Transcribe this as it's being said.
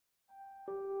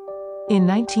In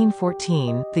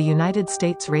 1914, the United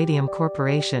States Radium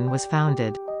Corporation was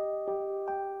founded.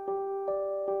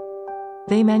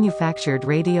 They manufactured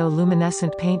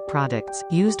radioluminescent paint products,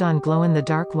 used on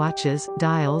glow-in-the-dark watches,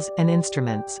 dials, and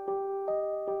instruments.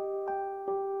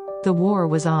 The war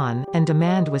was on, and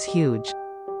demand was huge.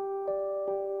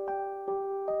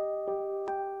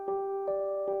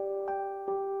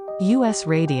 U.S.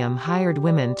 Radium hired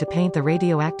women to paint the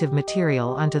radioactive material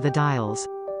onto the dials.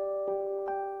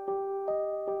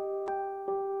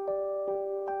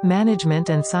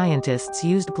 Management and scientists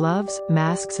used gloves,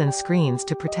 masks and screens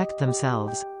to protect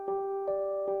themselves.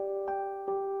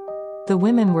 The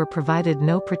women were provided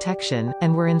no protection,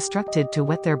 and were instructed to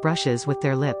wet their brushes with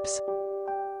their lips.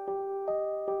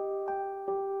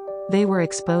 They were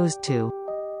exposed to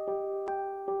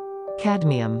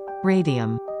cadmium,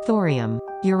 radium, thorium,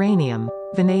 uranium,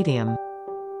 vanadium.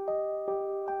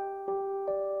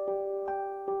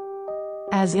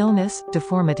 As illness,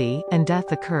 deformity, and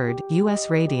death occurred, U.S.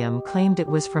 Radium claimed it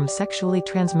was from sexually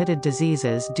transmitted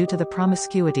diseases due to the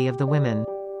promiscuity of the women.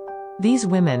 These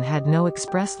women had no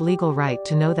express legal right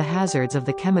to know the hazards of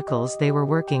the chemicals they were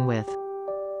working with.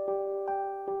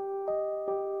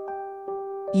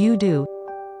 You do.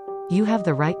 You have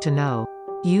the right to know.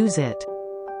 Use it.